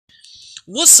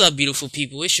What's up, beautiful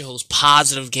people? It's your host,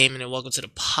 Positive Gaming, and welcome to the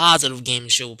Positive Gaming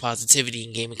Show where positivity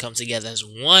and gaming come together as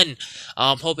one.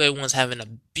 Hope everyone's having a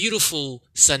beautiful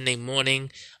Sunday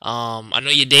morning. I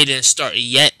know your day didn't start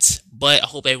yet, but I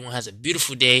hope everyone has a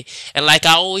beautiful day. And like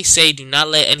I always say, do not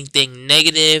let anything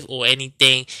negative or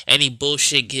any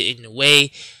bullshit get in the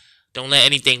way. Don't let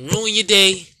anything ruin your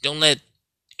day. Don't let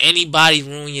anybody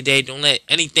ruin your day. Don't let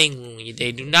anything ruin your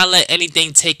day. Do not let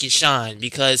anything take your shine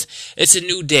because it's a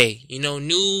new day.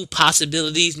 New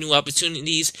possibilities, new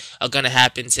opportunities are going to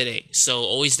happen today. So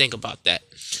always think about that.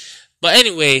 But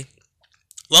anyway,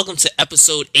 welcome to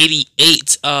episode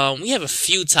 88. We have a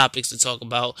few topics to talk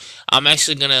about. I'm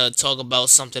actually going to talk about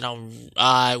something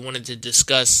I wanted to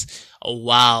discuss a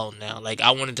while now. Like, I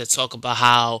wanted to talk about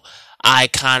how I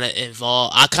kind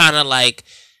of like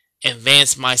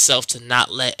advance myself to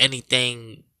not let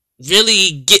anything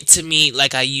really get to me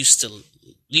like I used to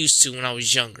when I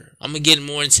was younger. I'm gonna get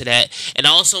more into that, and I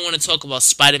also want to talk about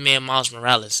Spider-Man Miles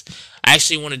Morales. I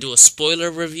actually want to do a spoiler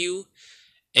review,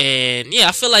 and yeah,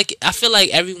 I feel like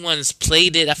everyone's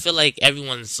played it. I feel like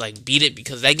everyone's like beat it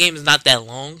because that game is not that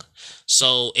long.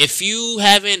 So if you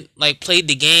haven't like played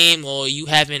the game or you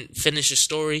haven't finished the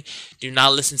story, do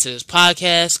not listen to this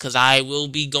podcast because I will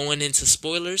be going into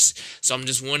spoilers. So I'm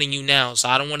just warning you now. So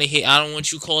I don't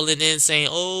want you calling in saying,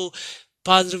 "Oh,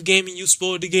 Positive Gaming, you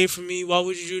spoiled the game for me. Why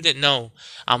would you do that?" No,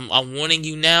 I'm warning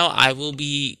you now. I will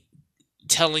be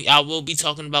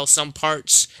talking about some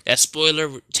parts that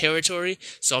spoiler territory.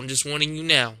 So I'm just warning you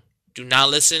now. Do not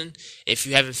listen if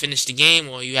you haven't finished the game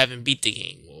or you haven't beat the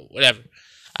game or whatever.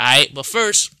 Alright, but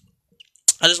first,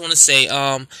 I just want to say,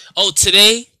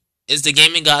 today is the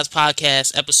Gaming Gods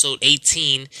Podcast, episode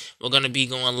 18. We're going to be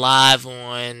going live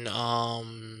on, I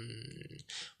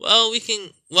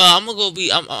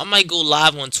might go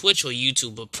live on Twitch or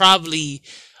YouTube, but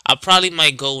I probably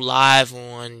might go live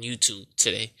on YouTube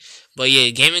today. But yeah,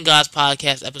 Gaming Gods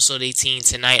Podcast, episode 18,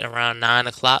 tonight around 9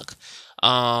 o'clock.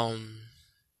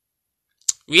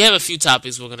 We have a few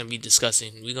topics we're going to be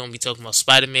discussing. We're going to be talking about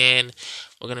Spider-Man.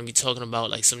 We're going to be talking about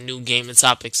like some new gaming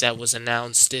topics that was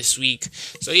announced this week.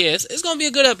 So yeah, it's going to be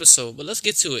a good episode, but let's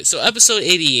get to it. So episode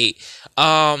 88.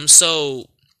 So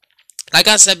like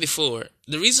I said before,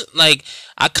 the reason like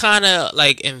I kind of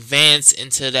like advance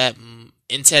into that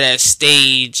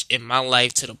stage in my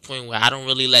life to the point where I don't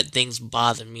really let things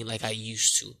bother me like I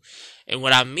used to. And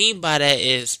what I mean by that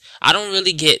is I don't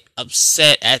really get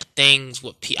upset at things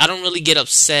with I don't really get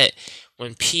upset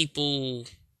when people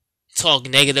talk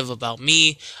negative about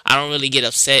me. I don't really get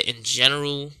upset in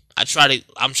general. I'm trying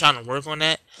to work on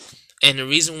that. And the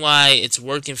reason why it's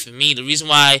working for me, the reason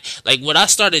why like what I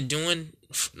started doing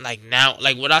now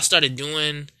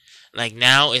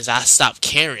is I stopped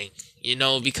caring,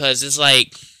 because it's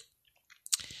like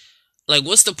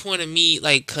what's the point of me,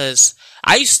 like, cuz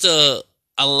I used to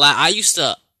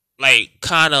like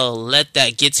kind of let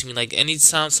that get to me. Like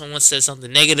anytime someone says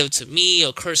something negative to me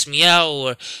or curse me out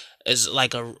or is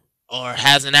like or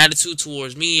has an attitude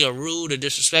towards me or rude or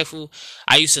disrespectful,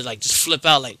 I used to like just flip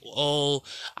out like, "Oh,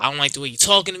 I don't like the way you're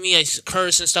talking to me." I used to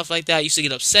curse and stuff like that. I used to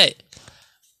get upset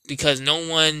because no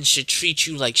one should treat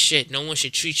you like shit. No one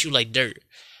should treat you like dirt.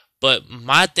 But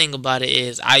my thing about it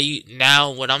is,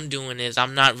 what I'm doing is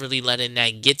I'm not really letting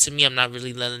that get to me. I'm not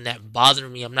really letting that bother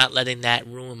me. I'm not letting that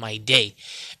ruin my day,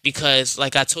 because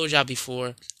like I told y'all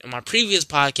before in my previous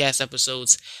podcast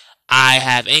episodes, I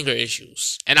have anger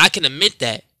issues, and I can admit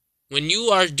that. When you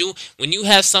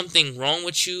have something wrong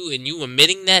with you and you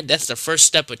admitting that, that's the first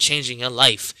step of changing your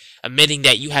life. Admitting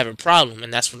that you have a problem,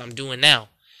 and that's what I'm doing now.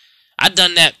 I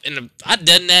done that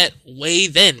way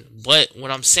then. But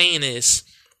what I'm saying is,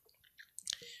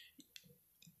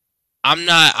 I'm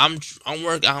not. I'm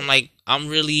work. I'm like. I'm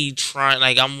really trying.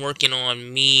 Like I'm working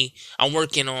on me. I'm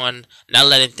working on not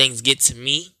letting things get to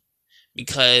me,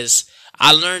 because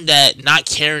I learned that not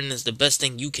caring is the best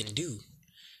thing you can do.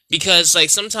 Because like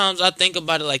sometimes I think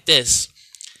about it like this: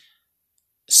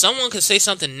 someone could say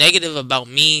something negative about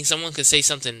me. Someone could say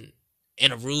something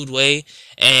in a rude way,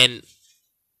 and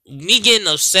me getting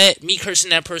upset, me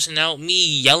cursing that person out,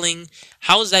 me yelling.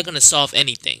 How is that gonna solve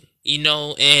anything?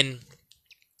 And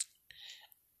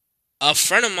a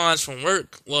friend of mine's from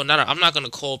work. Well, I'm not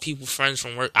gonna call people friends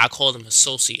from work. I call them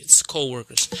associates,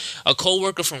 co-workers. A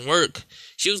co-worker from work.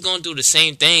 She was going through the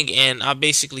same thing, and I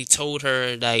basically told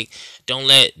her like, don't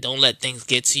let things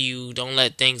get to you. Don't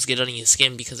let things get under your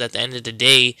skin, because at the end of the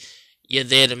day, you're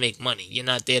there to make money. You're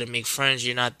not there to make friends.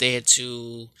 You're not there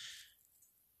to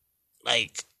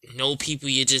like know people.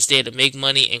 You're just there to make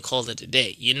money and call it a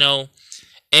day.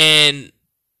 And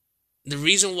the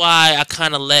reason why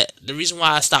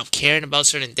I stopped caring about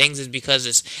certain things is because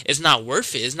it's not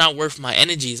worth it. It's not worth my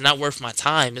energy. It's not worth my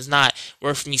time. It's not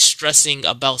worth me stressing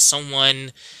about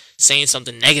someone saying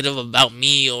something negative about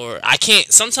me. Or I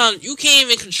can't, sometimes you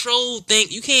can't even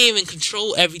you can't even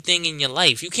control everything in your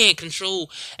life. You can't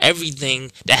control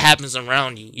everything that happens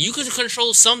around you. You can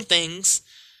control some things,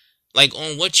 like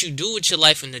on what you do with your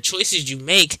life and the choices you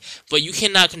make, but you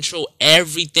cannot control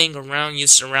everything around your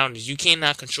surroundings. You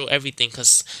cannot control everything,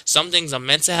 because some things are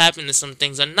meant to happen and some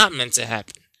things are not meant to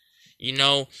happen, you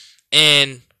know.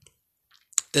 And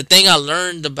the thing I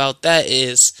learned about that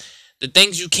is the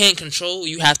things you can't control,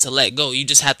 you have to let go. You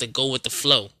just have to go with the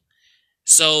flow.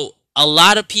 So a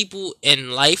lot of people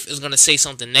in life is going to say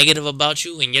something negative about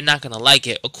you, and you're not going to like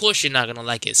it. Of course you're not going to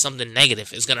like it. Something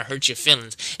negative is going to hurt your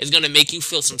feelings. It's going to make you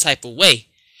feel some type of way.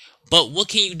 But what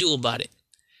can you do about it?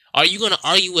 Are you going to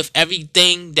argue with you're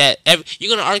going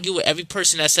to argue with every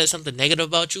person that says something negative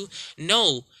about you?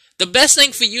 No. The best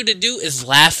thing for you to do is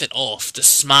laugh it off, to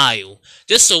smile,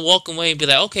 just to walk away and be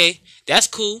like, okay, that's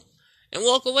cool, and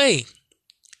walk away.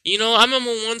 You know, I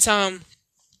remember one time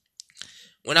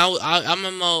when I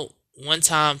remember one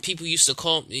time people used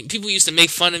to make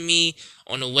fun of me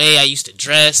on the way I used to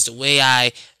dress,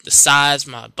 the size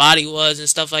my body was and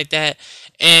stuff like that.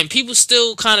 And people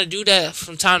still kind of do that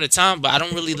from time to time, but I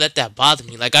don't really let that bother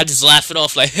me. Like, I just laugh it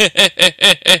off, like,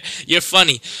 you're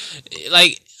funny.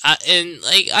 Like,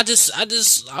 I'm just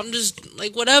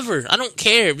like, whatever. I don't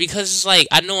care, because it's like,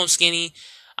 I know I'm skinny.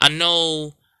 I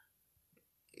know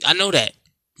that.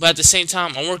 But at the same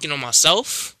time, I'm working on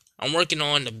myself. I'm working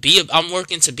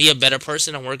to be a better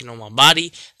person. I'm working on my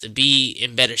body to be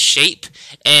in better shape,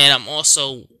 and I'm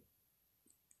also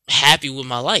happy with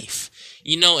my life.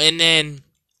 You know, and then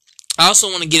I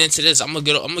also want to get into this. I'm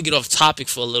gonna get off topic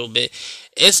for a little bit.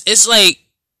 It's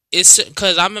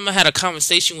because I remember I had a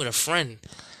conversation with a friend.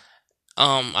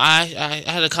 I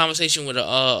had a conversation with an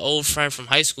old friend from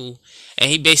high school,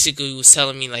 and he basically was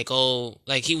telling me, like, oh,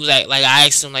 like, he was like I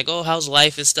asked him, like, oh, how's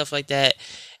life and stuff like that,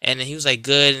 and then he was like,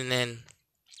 good. And then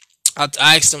I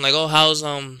asked him, like, oh, how's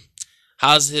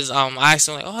his I asked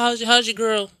him, like, oh, how's your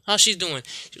girl, how's she doing?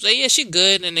 She was like, yeah, she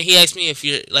good. And then he asked me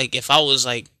if I was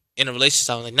like in a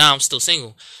relationship. I was like, nah, I'm still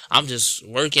single. I'm just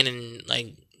working and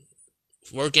like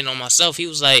working on myself.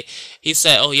 He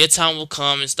said, oh, your time will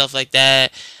come and stuff like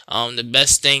that. The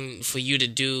best thing for you to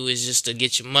do is just to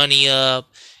get your money up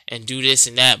and do this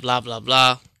and that, blah blah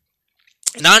blah.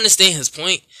 And I understand his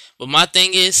point, but my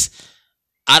thing is,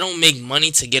 I don't make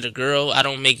money to get a girl.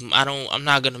 I'm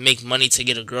not gonna make money to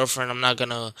get a girlfriend. I'm not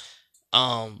gonna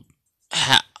um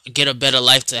get a better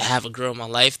life to have a girl in my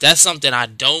life. That's something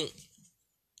I'm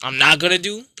not gonna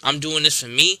do. I'm doing this for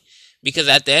me, because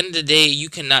at the end of the day, you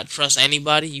cannot trust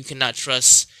anybody. You cannot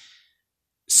trust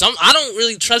I don't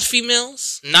really trust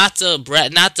females. Not to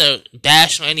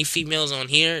bash on any females on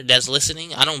here that's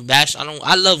listening.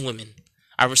 I love women.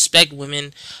 I respect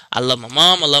women. I love my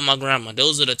mom. I love my grandma.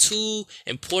 Those are the two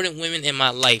important women in my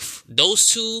life. Those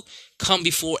two come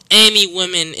before any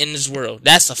women in this world.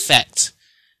 That's a fact.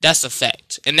 That's a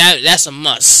fact. And that's a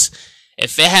must.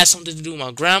 If it has something to do with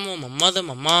my grandma, my mother,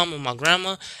 my mom, or my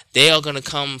grandma, they are going to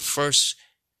come first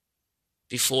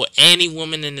before any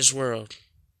woman in this world.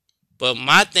 But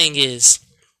my thing is,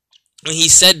 when he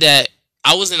said that,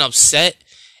 I wasn't upset.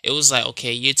 It was like,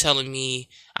 okay, you're telling me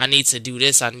I need to do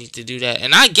this, I need to do that.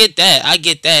 And I get that. I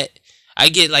get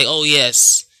like, oh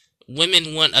yes,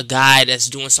 women want a guy that's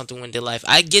doing something with their life.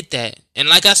 I get that. And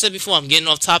like I said before, I'm getting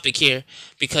off topic here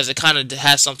because it kind of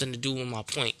has something to do with my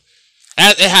point.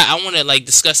 I want to like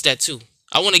discuss that too.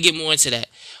 I want to get more into that.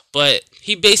 But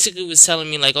he basically was telling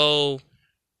me like, oh,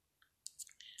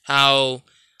 how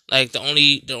like the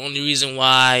only reason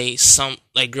why some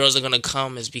like girls are gonna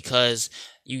come is because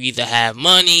you either have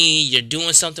money, you're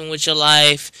doing something with your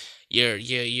life, you're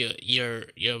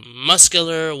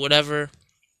muscular or whatever.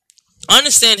 I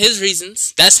understand his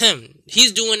reasons. That's him.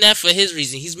 He's doing that for his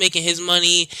reason. He's making his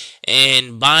money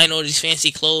and buying all these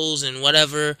fancy clothes and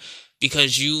whatever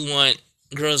because you want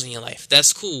girls in your life.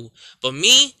 That's cool. But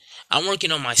me, I'm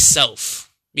working on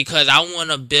myself because I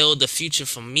want to build a future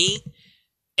for me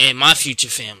and my future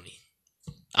family.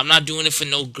 I'm not doing it for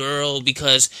no girl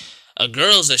because a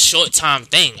girl's a short time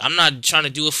thing. I'm not trying to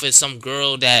do it for some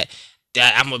girl that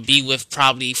I'm going to be with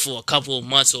probably for a couple of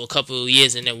months or a couple of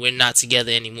years and then we're not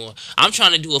together anymore. I'm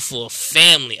trying to do it for a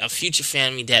family, a future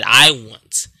family that I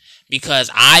want. Because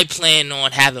I plan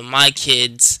on having my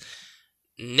kids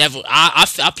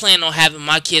I plan on having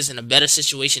my kids in a better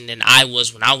situation than I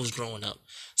was when I was growing up.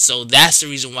 So that's the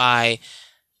reason why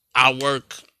I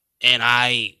work and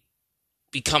I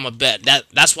become a better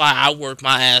that's why I work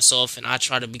my ass off and I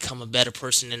try to become a better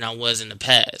person than I was in the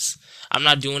past. I'm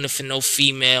not doing it for no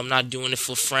female. I'm not doing it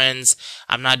for friends.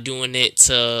 I'm not doing it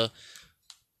to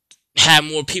have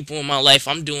more people in my life.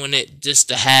 I'm doing it just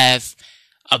to have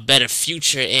a better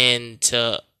future and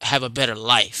to have a better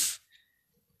life.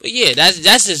 But yeah, that's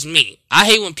just me. I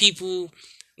hate when people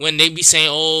when they be saying,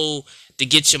 "Oh, to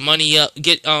get your money up,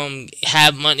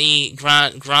 have money,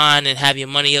 grind and have your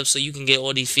money up so you can get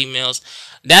all these females."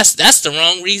 That's the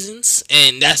wrong reasons,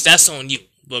 and that's on you.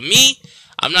 But me,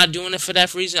 I'm not doing it for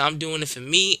that reason. I'm doing it for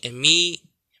me and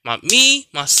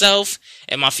myself,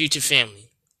 and my future family.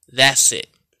 That's it.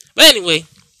 But anyway,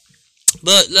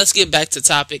 let's get back to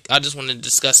topic. I just wanted to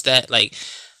discuss that. Like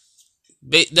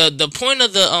the point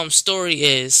of the story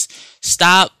is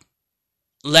stop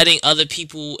letting other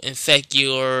people infect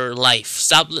your life.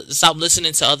 Stop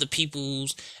listening to other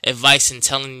people's advice and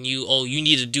telling you, "Oh, you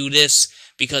need to do this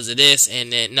because of this,"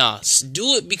 and then nah,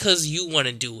 do it because you want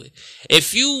to do it.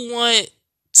 If you want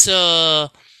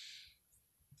to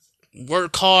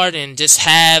work hard and just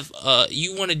have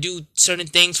you want to do certain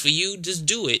things for you, just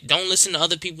do it. Don't listen to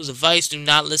other people's advice. Do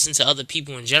not listen to other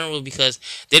people in general because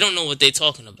they don't know what they're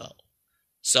talking about.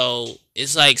 So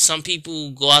it's like some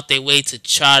people go out their way to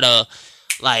try to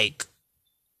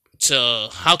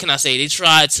how can I say, they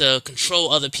try to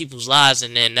control other people's lives,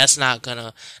 and then that's not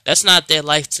their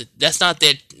life that's not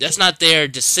their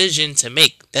decision to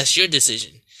make. That's your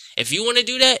decision. If you want to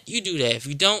do that, you do that. If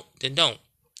you don't, then don't.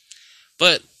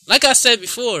 But like I said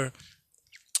before,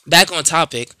 back on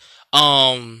topic,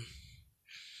 I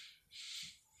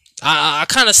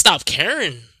kind of stopped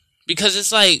caring because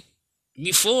it's like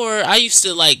before I used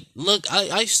to look.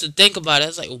 I used to think about it. I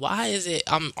was like, why is it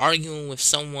I'm arguing with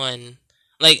someone?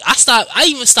 Like I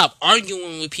even stopped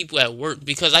arguing with people at work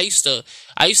because I used to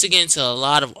get into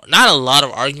not a lot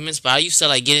of arguments, but I used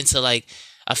to get into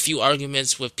a few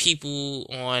arguments with people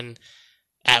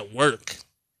at work.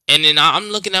 And then I'm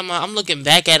looking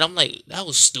back at it, I'm like, that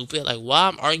was stupid. Like, why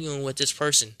I'm arguing with this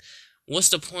person? What's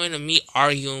the point of me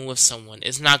arguing with someone?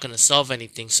 It's not going to solve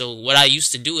anything. So what I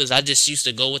used to do is I just used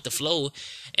to go with the flow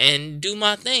and do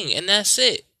my thing. And that's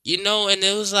it. And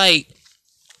it was like,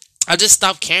 I just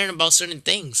stopped caring about certain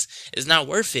things. It's not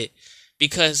worth it.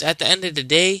 Because at the end of the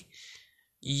day,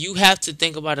 you have to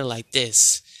think about it like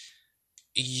this.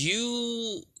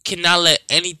 You cannot let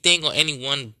anything or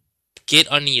anyone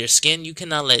get under your skin. You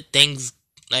cannot let things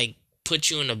put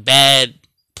you in a bad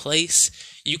place.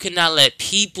 You cannot let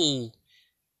people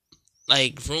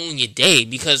ruin your day,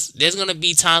 because there's gonna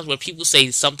be times where people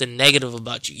say something negative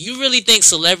about you. You really think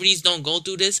celebrities don't go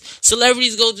through this?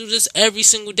 Celebrities go through this every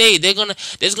single day.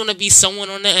 There's gonna be someone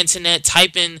on the internet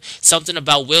typing something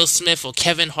about Will Smith or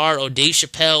Kevin Hart or Dave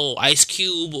Chappelle or Ice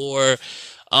Cube or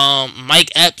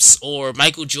Mike Epps or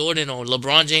Michael Jordan or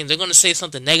LeBron James. They're gonna say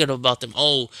something negative about them.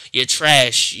 Oh, you're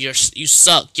trash. You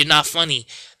suck. You're not funny.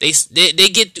 They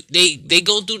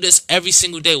go through this every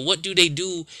single day. What do they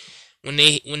do when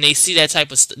they see that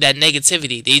type of that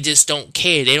negativity? They just don't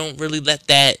care. They don't really let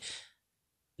that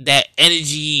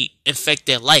energy affect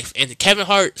their life. And Kevin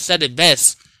Hart said it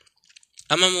best.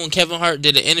 I remember when Kevin Hart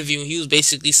did an interview, and he was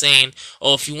basically saying,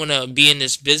 "Oh, if you want to be in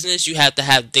this business, you have to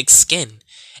have thick skin."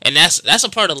 And that's a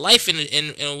part of life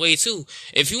in a way too.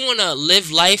 If you want to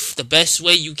live life the best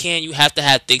way you can, you have to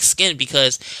have thick skin,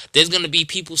 because there's going to be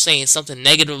people saying something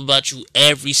negative about you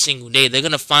every single day. They're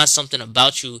going to find something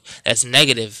about you that's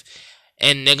negative,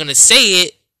 and they're going to say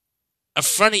it in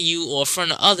front of you or in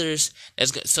front of others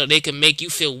so they can make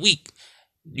you feel weak.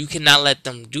 You cannot let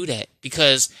them do that,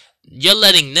 because you're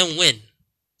letting them win,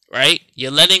 right?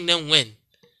 You're letting them win.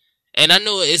 And I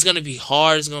know it's going to be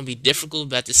hard, it's going to be difficult,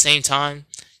 but at the same time,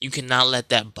 you cannot let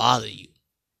that bother you.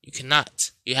 You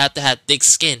cannot. You have to have thick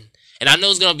skin. And I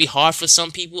know it's going to be hard for some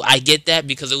people. I get that,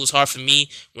 because it was hard for me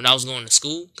when I was going to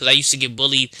school, because I used to get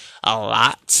bullied a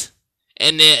lot.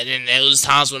 And then there was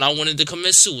times when I wanted to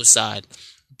commit suicide.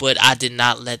 But I did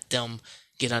not let them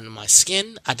get under my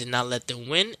skin. I did not let them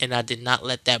win. And I did not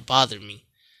let that bother me.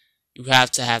 You have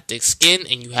to have thick skin,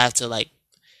 and you have to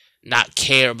not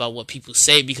care about what people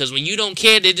say, because when you don't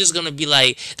care, they're just gonna be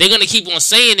they're gonna keep on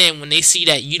saying it. And when they see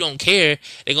that you don't care,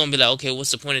 they're gonna be like, okay,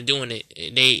 what's the point of doing it?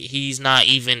 He's not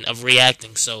even of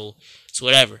reacting, so it's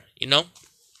whatever,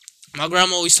 My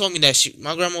grandma always told me that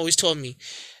my grandma always told me,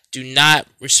 do not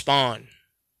respond.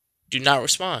 Do not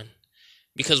respond.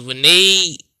 Because when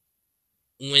they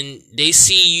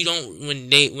see you don't, when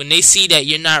they see that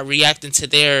you're not reacting to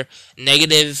their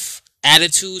negative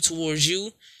attitude towards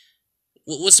you,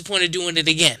 what's the point of doing it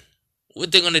again?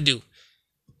 What they're gonna do?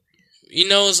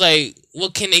 It's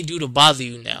what can they do to bother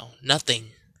you now? Nothing.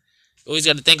 You always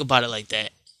got to think about it like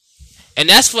that. And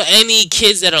that's for any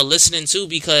kids that are listening too,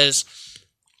 because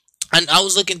I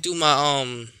was looking through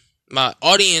my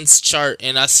audience chart,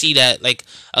 and I see that like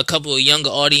a couple of younger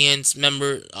audience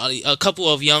a couple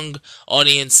of young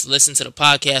audience listen to the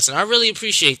podcast, and I really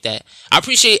appreciate that. I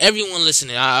appreciate everyone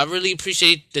listening. I really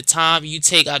appreciate the time you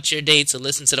take out your day to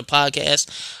listen to the podcast.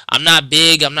 I'm not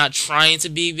big. I'm not trying to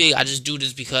be big. I just do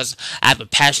this because I have a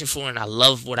passion for it and I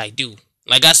love what I do.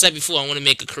 Like I said before, I want to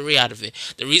make a career out of it.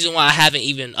 The reason why I haven't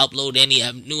even uploaded any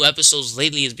new episodes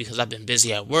lately is because I've been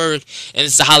busy at work, and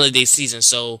it's the holiday season,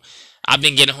 so I've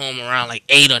been getting home around like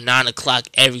 8 or 9 o'clock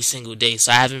every single day,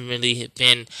 so I haven't really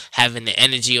been having the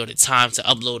energy or the time to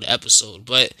upload the episode.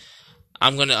 But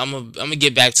I'm gonna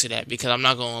get back to that, because I'm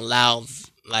not gonna allow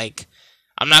like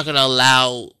I'm not gonna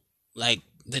allow like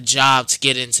the job to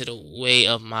get into the way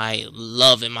of my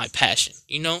love and my passion,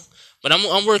 you know. But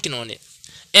I'm working on it.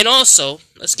 And also,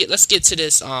 let's get to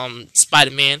this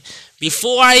Spider-Man.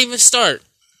 Before I even start,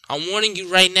 I'm warning you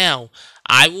right now,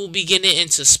 I will be getting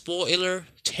into spoiler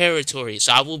territory.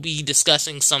 So I will be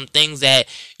discussing some things that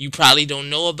you probably don't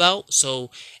know about. So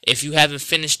if you haven't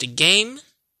finished the game,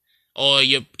 or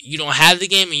you don't have the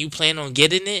game and you plan on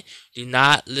getting it, do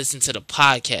not listen to the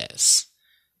podcast.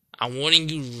 I'm warning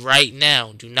you right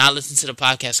now, do not listen to the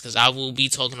podcast, because I will be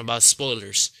talking about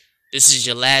spoilers. This is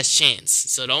your last chance.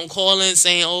 So don't call in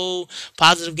saying, oh,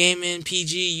 Positive Gaming,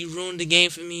 PG, you ruined the game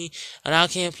for me and I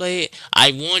can't play it.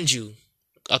 I warned you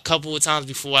a couple of times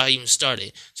before I even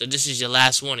started. So this is your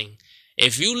last warning.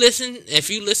 If you listen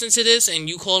to this and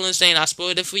you call in saying I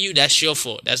spoiled it for you, that's your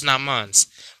fault. That's not mine.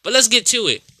 But let's get to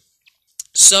it.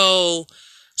 So,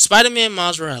 Spider-Man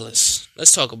Miles Morales.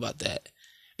 Let's talk about that.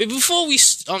 But before we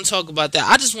talk about that,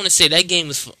 I just want to say that game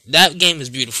is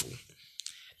beautiful.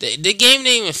 The game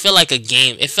didn't even feel like a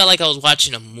game. It felt like I was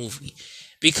watching a movie.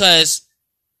 Because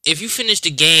if you finish the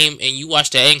game and you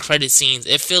watch the end credit scenes,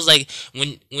 it feels like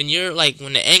when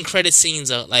the end credit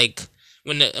scenes are like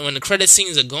when the credit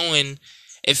scenes are going,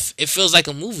 it feels like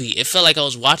a movie. It felt like I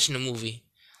was watching a movie.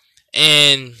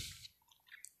 And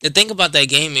the thing about that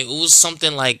game, it was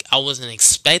something like I wasn't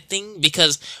expecting,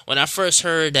 because when I first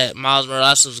heard that Miles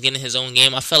Morales was getting his own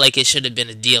game, I felt like it should have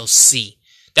been a DLC.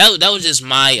 That was just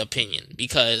my opinion,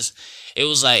 because it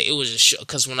was just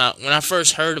because when I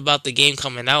first heard about the game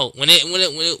coming out, when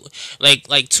it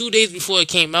like 2 days before it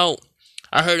came out,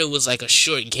 I heard it was like a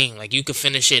short game, like you could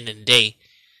finish it in a day.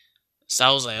 So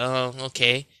I was like, oh,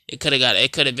 okay, it could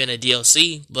have been a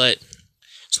DLC, but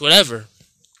it's whatever.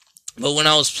 But when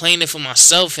I was playing it for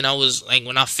myself, and I was like,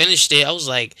 when I finished it, I was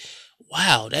like,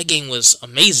 wow, that game was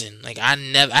amazing. Like I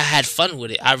had fun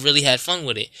with it. I really had fun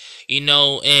with it, you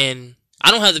know. And I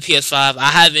don't have the PS5.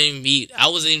 I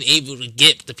wasn't even able to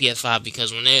get the PS5,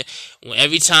 because when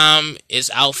every time it's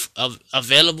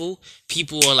available,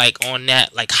 people are like on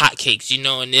that like hotcakes, you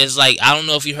know. And there's like, I don't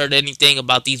know if you heard anything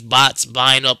about these bots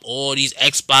buying up all these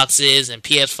Xboxes and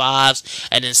PS5s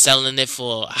and then selling it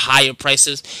for higher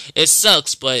prices. It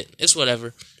sucks, but it's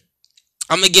whatever.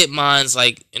 I'm gonna get mines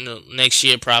like in the next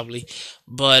year probably.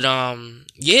 But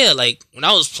yeah, like when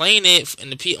I was playing it on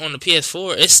the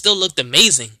PS4, it still looked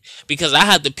amazing, because I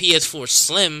have the PS4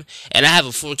 Slim and I have a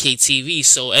 4K TV.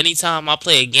 So anytime I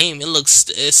play a game,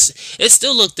 it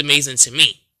still looked amazing to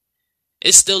me.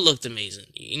 It still looked amazing,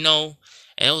 you know.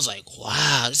 And it was like,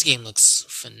 wow, this game looks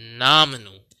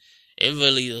phenomenal. It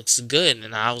really looks good.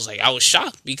 And I was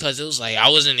shocked, because it was like I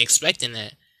wasn't expecting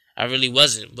that. I really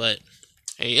wasn't, but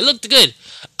hey, it looked good.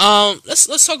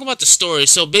 Let's talk about the story.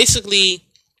 So basically,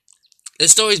 the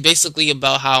story is basically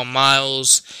about how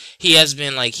Miles, he's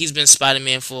been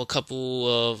Spider-Man for a couple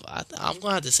of, I'm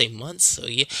gonna have to say months. So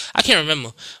yeah, I can't remember,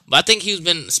 but I think he's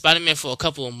been Spider-Man for a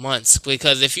couple of months,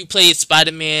 because if you played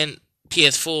Spider-Man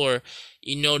PS4,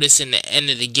 you notice in the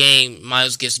end of the game,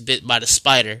 Miles gets bit by the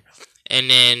spider, and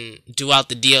then throughout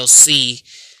the DLC,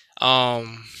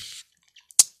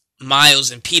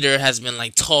 Miles and Peter has been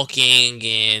like talking,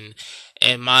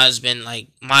 and Miles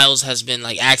has been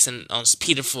like asking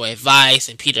Peter for advice,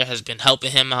 and Peter has been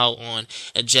helping him out on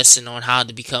adjusting on how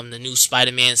to become the new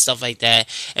Spider-Man and stuff like that.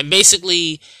 And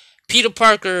basically, Peter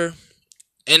Parker,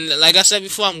 and like I said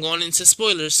before, I'm going into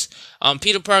spoilers.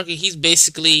 Peter Parker, he's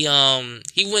basically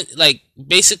he went like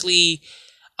basically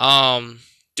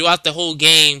throughout the whole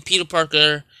game, Peter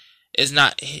Parker has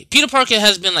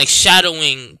been like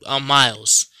shadowing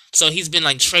Miles. So he's been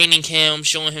like training him,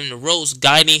 showing him the ropes,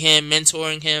 guiding him,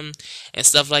 mentoring him, and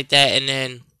stuff like that. And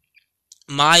then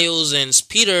Miles and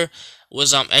Peter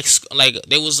was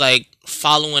they was like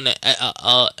following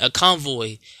a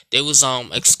convoy. They was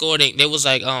escorting. They was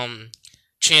like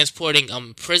transporting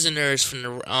prisoners from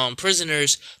the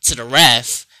prisoners to the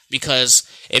raft, because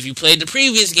if you played the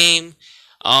previous game,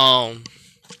 um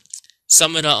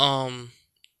some of the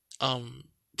um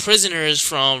prisoners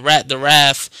from the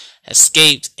Raft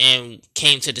escaped and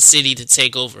came to the city to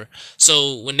take over.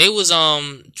 So when they was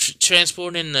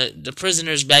transporting the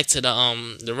prisoners back to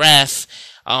the Raft,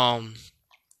 um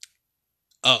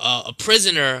a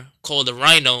prisoner called the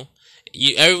Rhino.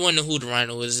 Everyone knew who the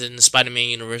Rhino was in the Spider-Man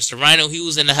universe. The Rhino, he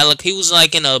was in a he was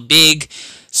like in a big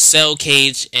cell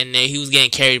cage, and then he was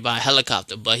getting carried by a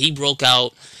helicopter. But he broke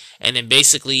out, and then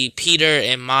basically Peter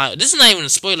and Miles. This is not even a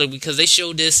spoiler because they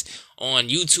showed this on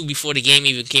YouTube before the game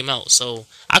even came out. So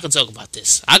I could talk about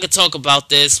this. I could talk about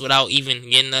this without even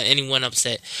getting anyone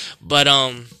upset. But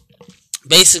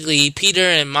basically Peter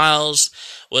and Miles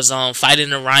was fighting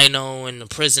the Rhino and the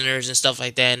prisoners and stuff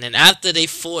like that. And then after they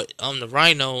fought the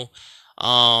Rhino,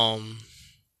 um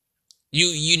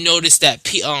you notice that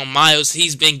Miles,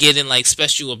 he's been getting like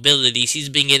special abilities. He's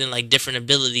been getting like different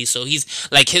abilities. So he's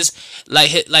like he's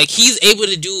able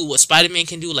to do what Spider-Man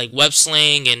can do, like web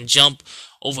sling and jump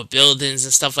over buildings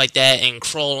and stuff like that, and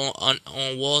crawl on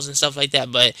walls and stuff like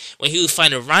that. But when he was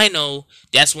fighting Rhino,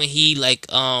 that's when he like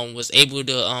was able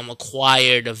to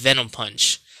acquire the Venom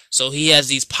Punch. So he has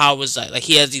these powers, like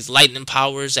he has these lightning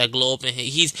powers that glow up, and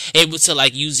he's able to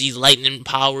like use these lightning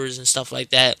powers and stuff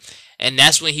like that. And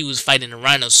that's when he was fighting the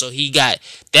Rhino. So he got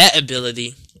that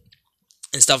ability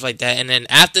and stuff like that. And then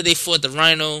after they fought the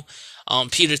Rhino,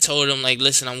 Peter told him like,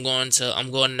 "Listen, I'm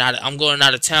going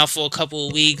out of town for a couple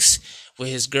of weeks with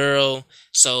his girl.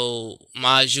 So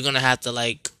Miles, you're gonna have to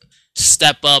like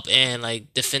step up and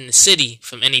like defend the city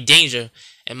from any danger."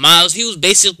 And Miles, he was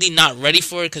basically not ready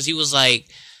for it because he was like,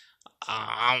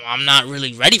 I'm not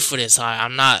really ready for this.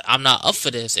 I'm not up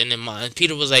for this. And then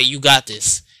Peter was like, "You got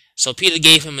this." So Peter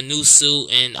gave him a new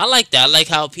suit, and I like that. I like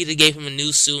how Peter gave him a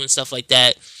new suit and stuff like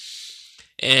that.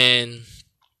 And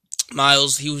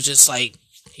Miles, he was just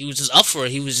up for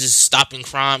it. He was just stopping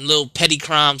crime, little petty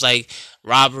crimes like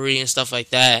robbery and stuff like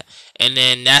that. And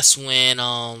then that's when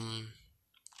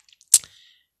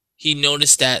he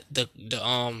noticed that there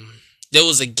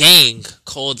was a gang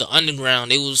called the Underground.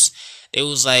 They was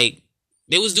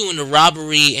doing the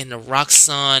robbery in the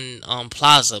Roxxon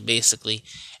Plaza, basically.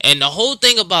 And the whole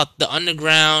thing about the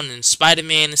Underground and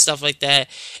Spider-Man and stuff like that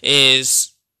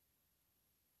is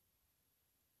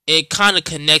it kind of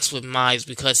connects with Miles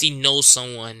because he knows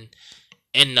someone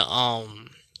in the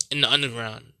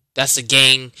Underground. That's a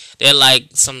gang. They're like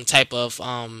some type of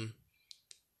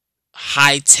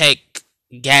high-tech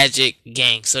gadget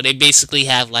gang. So they basically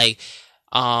have like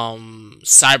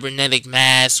cybernetic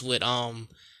masks with weapon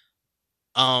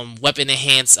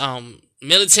enhanced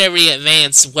military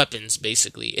advanced weapons.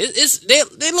 Basically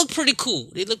they look pretty cool.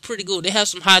 They look pretty good. They have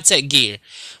some high tech gear.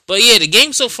 But yeah, the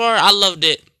game so far, I loved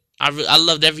it. I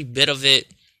loved every bit of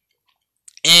it.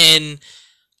 And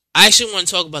I actually want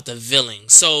to talk about the villain.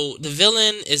 So the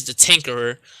villain is the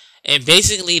Tinkerer, and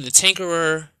basically the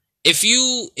Tinkerer, if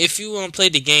you play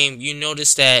the game, you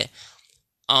notice that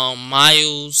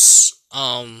Miles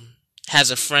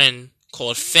has a friend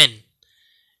called Finn.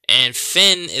 And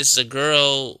Finn is the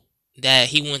girl that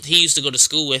he used to go to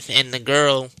school with, and the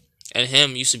girl and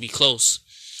him used to be close.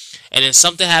 And then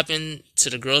something happened to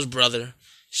the girl's brother.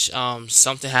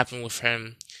 Something happened with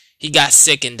him. He got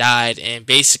sick and died, and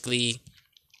basically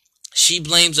she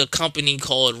blames a company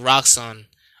called Roxxon.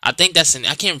 I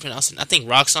can't pronounce it. I think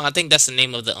Roxxon. I think that's the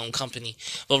name of the company.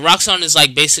 But Roxxon is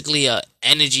like basically a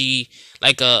energy,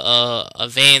 like a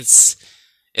advanced.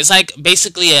 It's like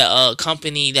basically a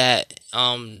company that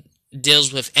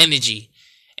deals with energy,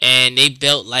 and they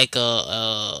built like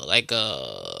a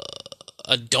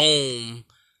dome.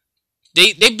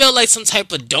 They built like some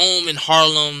type of dome in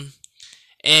Harlem,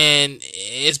 and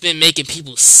it's been making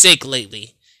people sick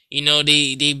lately. You know,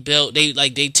 they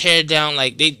tear down,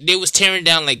 like they was tearing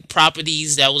down like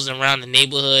properties that was around the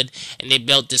neighborhood, and they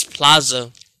built this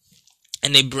plaza,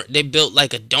 and they built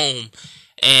like a dome,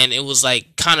 and it was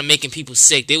like kind of making people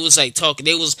sick. They was like talking.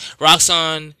 They was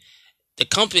Roxxon, the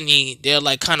company. They're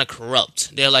like kind of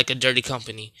corrupt. They're like a dirty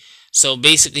company. So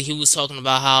basically, he was talking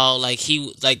about how like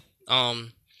the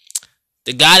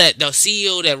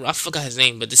CEO that I forgot his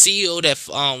name, but the CEO that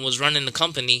was running the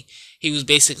company, he was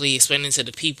basically explaining to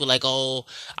the people like, "Oh,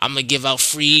 I'm gonna give out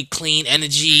free clean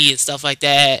energy and stuff like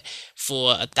that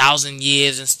for 1,000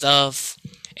 years and stuff,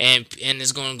 and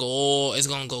it's gonna go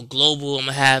global. I'm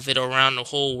gonna have it around the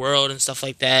whole world and stuff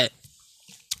like that."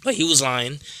 But he was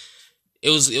lying.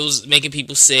 It was making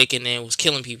people sick, and then it was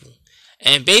killing people.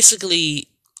 And basically,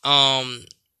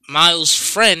 Miles'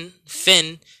 friend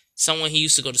Finn, someone he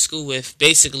used to go to school with,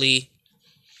 basically,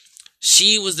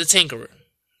 she was the Tinkerer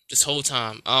this whole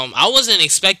time. I wasn't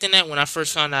expecting that when I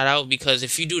first found that out, because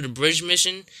if you do the bridge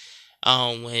mission,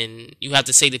 When you have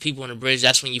to save the people on the bridge,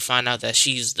 that's when you find out that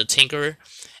she's the Tinkerer,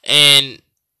 and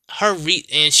her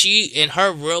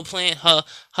real plan,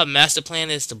 her master plan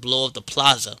is to blow up the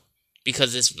plaza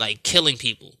because it's like killing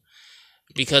people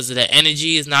because the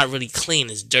energy is not really clean,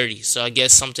 it's dirty. So I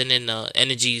guess something in the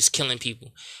energy is killing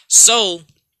people. So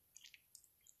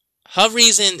her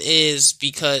reason is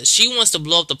because she wants to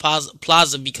blow up the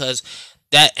plaza because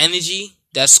that energy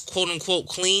that's quote unquote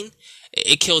clean,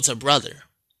 it killed her brother.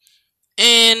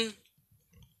 And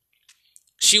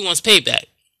she wants payback.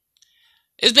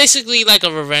 It's basically like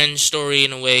a revenge story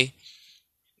in a way.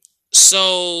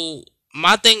 So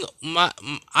my thing,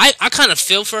 I kind of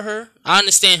feel for her. I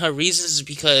understand her reasons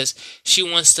because she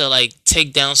wants to like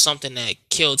take down something that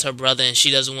killed her brother, and she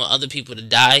doesn't want other people to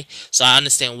die. So I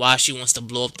understand why she wants to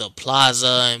blow up the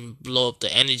plaza and blow up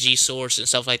the energy source and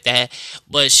stuff like that.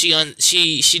 But she doesn't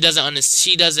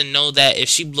know that if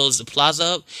she blows the plaza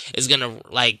up, it's gonna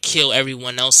like kill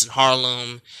everyone else in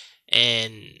Harlem,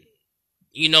 and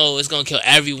it's gonna kill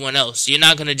everyone else. You're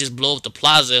not gonna just blow up the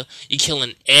plaza. You're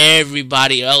killing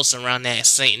everybody else around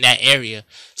that area.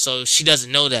 So she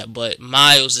doesn't know that, but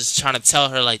Miles is trying to tell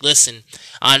her, like, listen,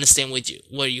 I understand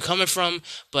where you're coming from,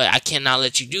 but I cannot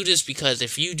let you do this because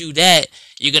if you do that,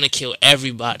 you're gonna kill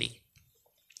everybody.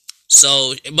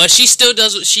 So, but she still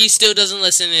doesn't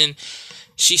listen, and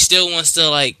she still wants to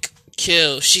like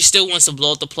she still wants to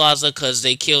blow up the plaza because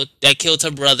killed her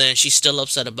brother, and she's still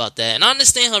upset about that. And I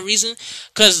understand her reason,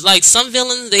 because like some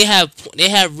villains, they have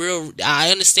real. I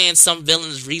understand some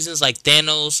villains' reasons, like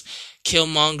Thanos,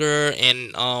 Killmonger,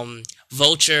 and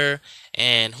Vulture,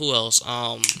 and who else?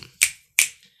 And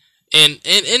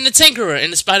the Tinkerer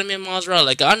and the Spider-Man Miles Morales.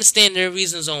 Like, I understand their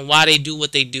reasons on why they do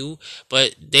what they do,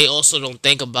 but they also don't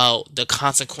think about the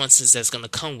consequences that's gonna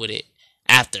come with it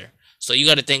after. So you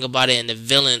got to think about it in the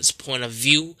villain's point of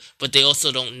view, but they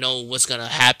also don't know what's gonna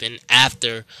happen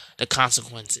after the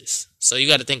consequences. So you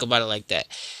got to think about it like that.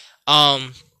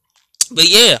 But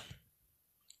yeah,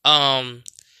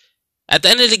 at the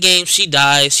end of the game, she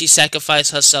dies. She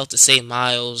sacrificed herself to save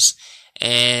Miles,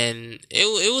 and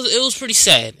it was pretty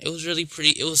sad. It was really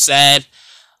pretty. It was sad.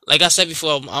 Like I said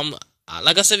before, I'm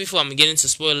gonna get into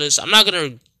spoilers. I'm not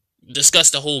gonna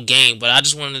discuss the whole game, but I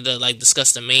just wanted to like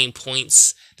discuss the main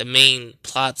points, the main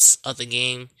plots of the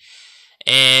game.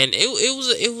 And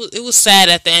it was sad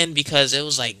at the end because it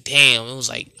was like, damn, it was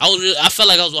like I felt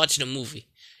like I was watching a movie,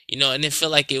 and it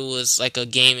felt like it was like a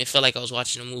game. It felt like I was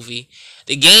watching a movie.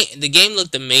 The game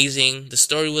looked amazing. The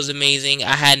story was amazing.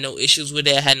 I had no issues with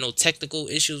it. I had no technical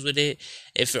issues with it.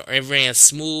 It ran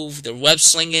smooth. The web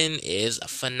slinging is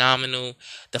phenomenal.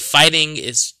 The fighting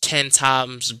is 10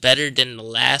 times better than the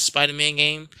last Spider-Man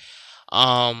game.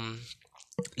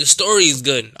 The story is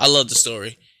good. I love the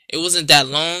story. It wasn't that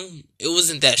long. It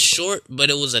wasn't that short, but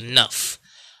it was enough.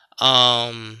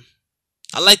 I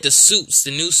like the suits,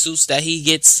 the new suits that he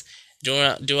gets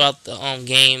throughout the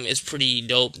game is pretty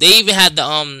dope. They even had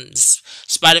the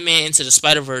Spider-Man Into the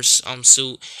Spider-Verse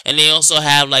suit, and they also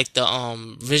have like the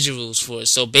visuals for it.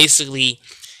 So basically,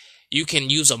 you can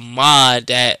use a mod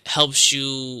that helps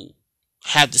you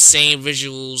have the same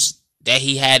visuals that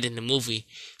he had in the movie.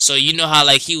 So you know how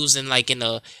like he was in like in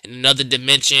another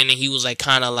dimension, and he was like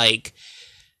kind of like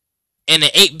in an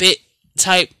 8-bit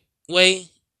type way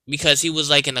because he was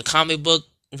like in a comic book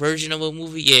version of a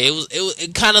movie. Yeah,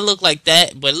 it kind of looked like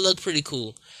that, but it looked pretty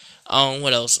cool.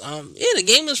 What else? Yeah, the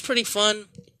game was pretty fun.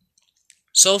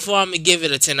 So far, I'm gonna give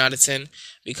it a 10 out of 10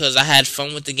 because I had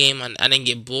fun with the game. I didn't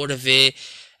get bored of it.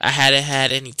 I hadn't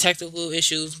had any technical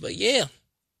issues, but yeah,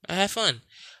 I had fun.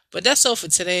 But that's all for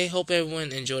today. Hope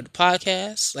everyone enjoyed the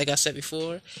podcast. Like I said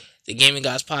before, the Gaming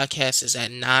Guys podcast is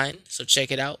at 9, so check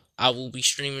it out. I will be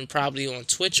streaming probably on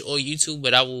Twitch or YouTube,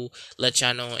 but I will let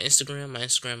y'all know on Instagram. My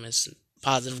Instagram is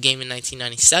Positive Gaming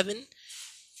 1997.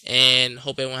 And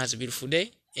hope everyone has a beautiful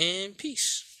day, and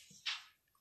peace.